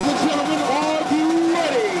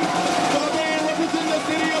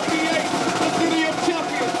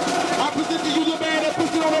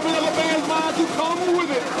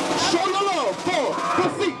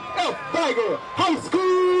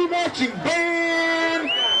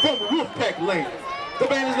from Wolfpack Lane. The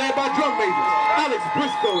band is led by drum majors Alex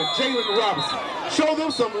Briscoe and Jalen Robinson. Show them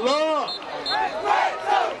some love.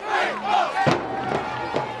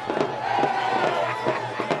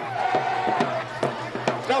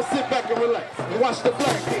 Now sit back and relax and watch the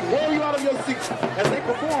Flag King roll you out of your seats as they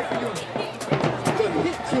perform for you the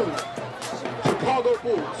hit tune, Chicago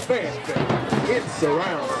Bulls Fanfare in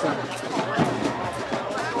surround sound.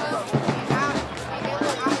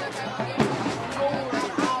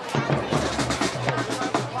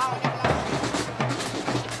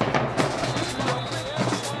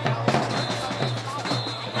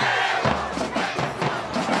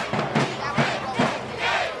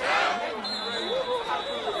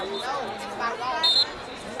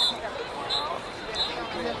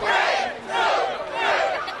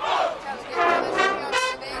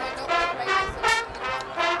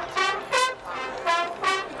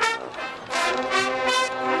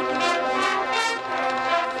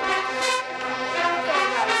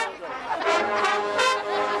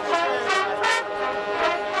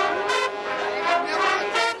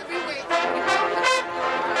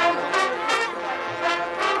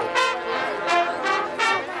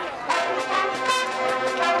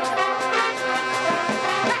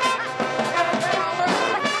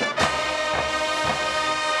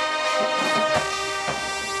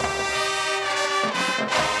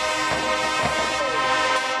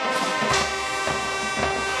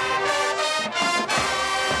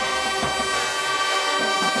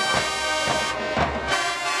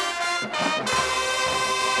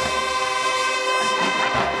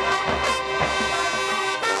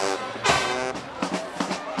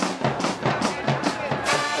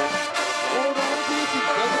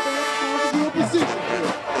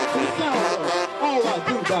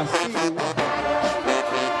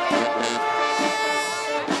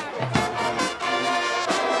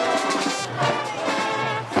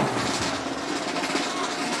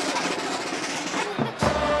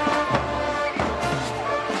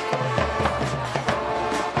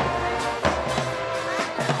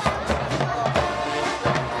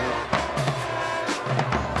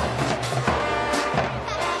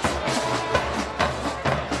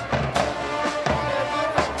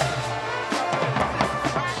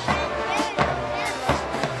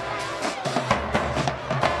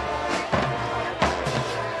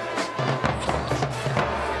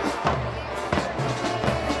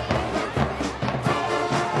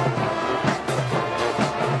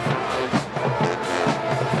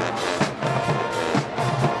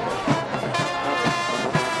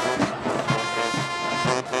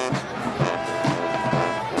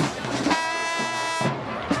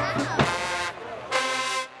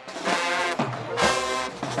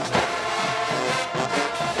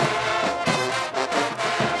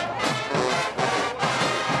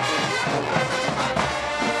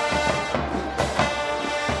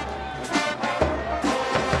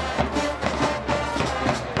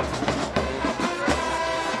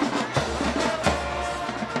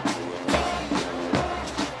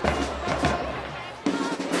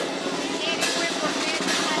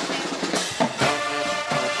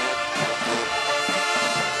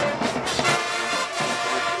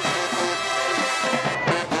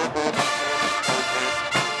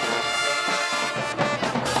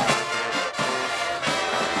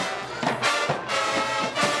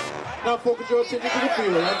 Now focus your attention to the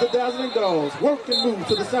field as the Dazzling Dolls work and move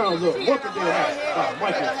to the sounds of Working Day Night by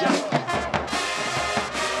Michael Jackson.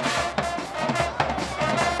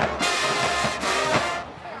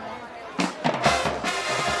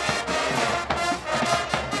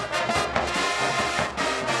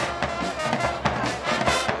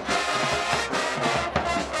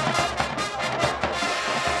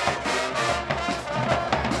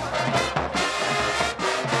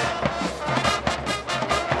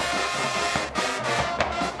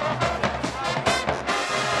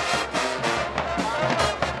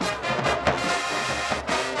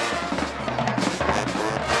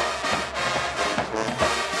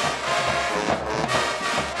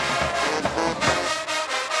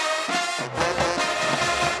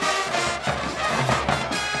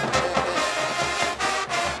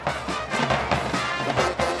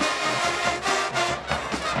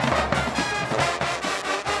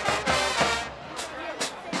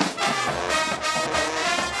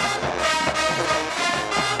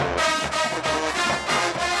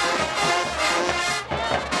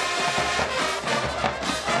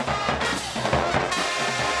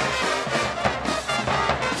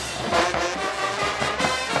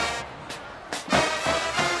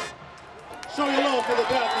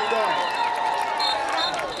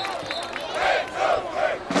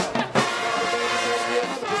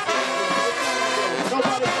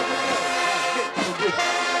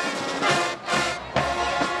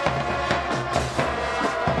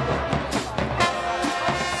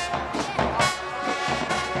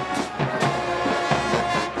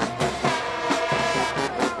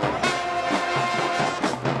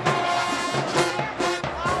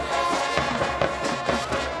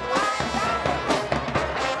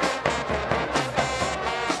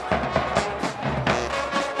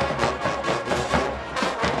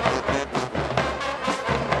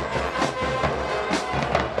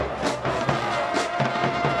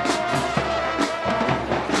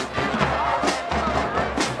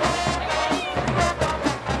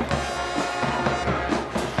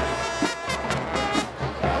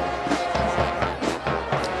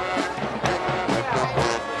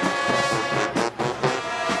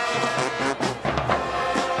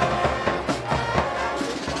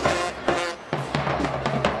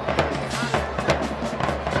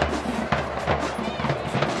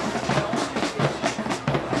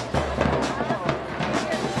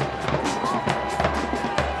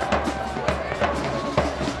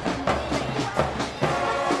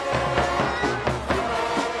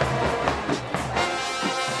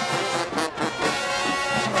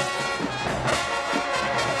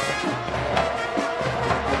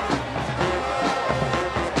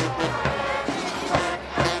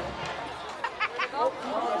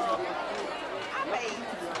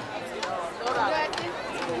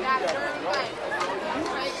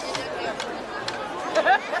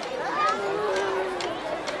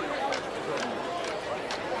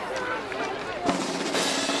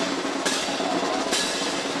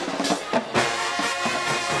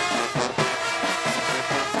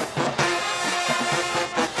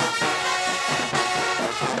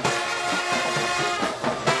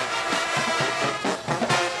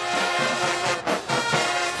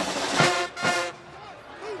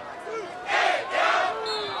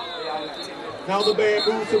 Now the band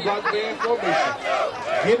moves to rock band formation.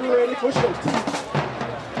 Getting ready for showtime.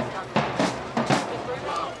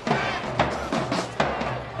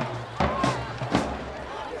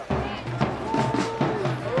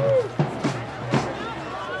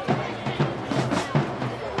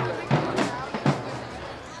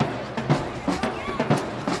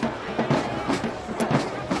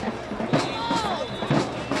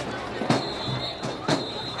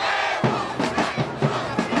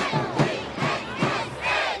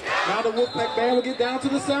 Now the Wolfpack band will get down to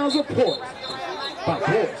the sounds of port. By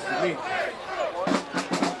ports, I mean.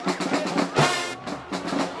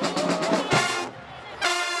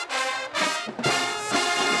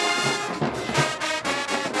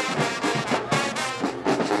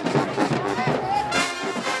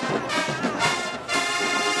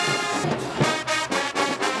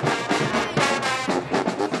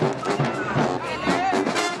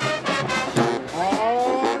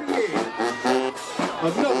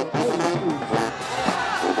 Another old school.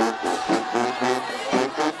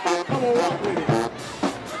 Come on, rock with it.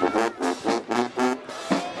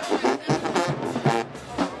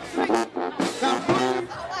 Now,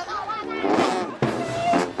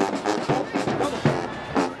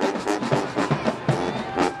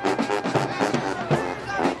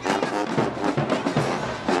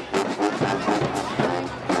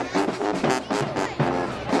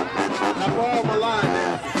 now for all my line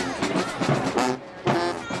now.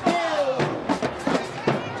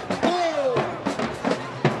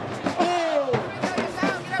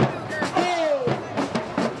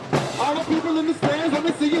 Let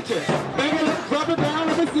me see you just. Bang it up, drop it down,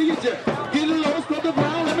 let me see you just. Get it low, scrub the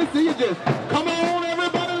ground, let me see you just. Come on,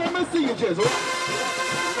 everybody, let me see you just.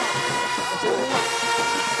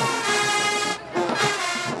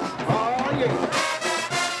 Oh, yeah.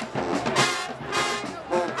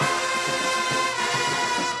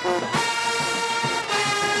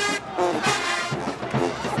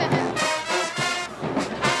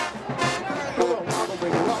 Come on, wobble,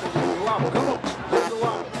 baby, wobble, baby, wobble, come on. Just a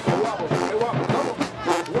wobble, wobble, hey, wobble, come on.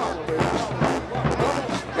 Wobble, baby, wobble, wobble,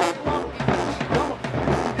 come on. Come on.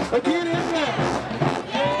 Get in there.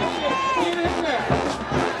 Yeah, get in there.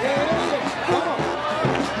 Yeah, come on.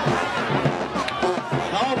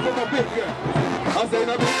 Now for my big girl. I say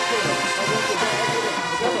no big girl. I want your bag in it.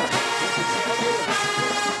 Come on.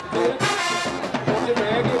 Want your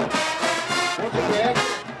bag in it. Want your bag in it.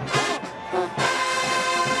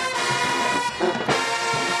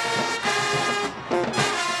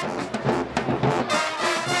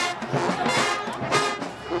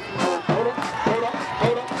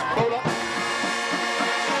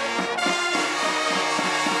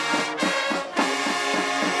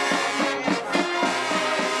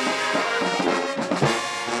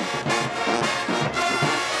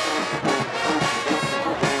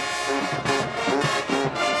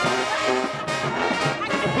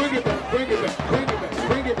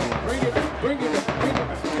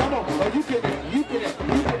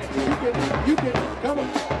 You can, come on,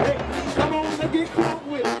 hey, come on, let's get crunk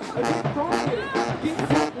with it, get crunk with it, get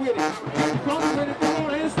crunk with it, come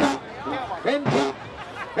on, and stop, and jump,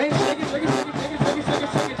 and shake it, shake it, shake it, shake it, shake it, shake it,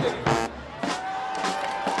 shake it, shake it.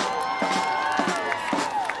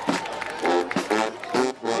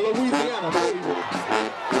 Louisiana, baby,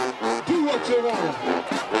 do what you want.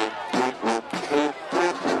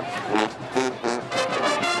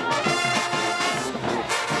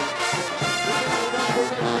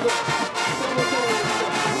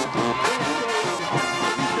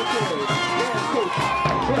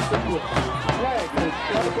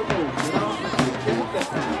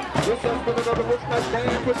 This has been another Wolfpack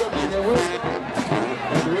Band production, and we're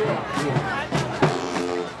out here.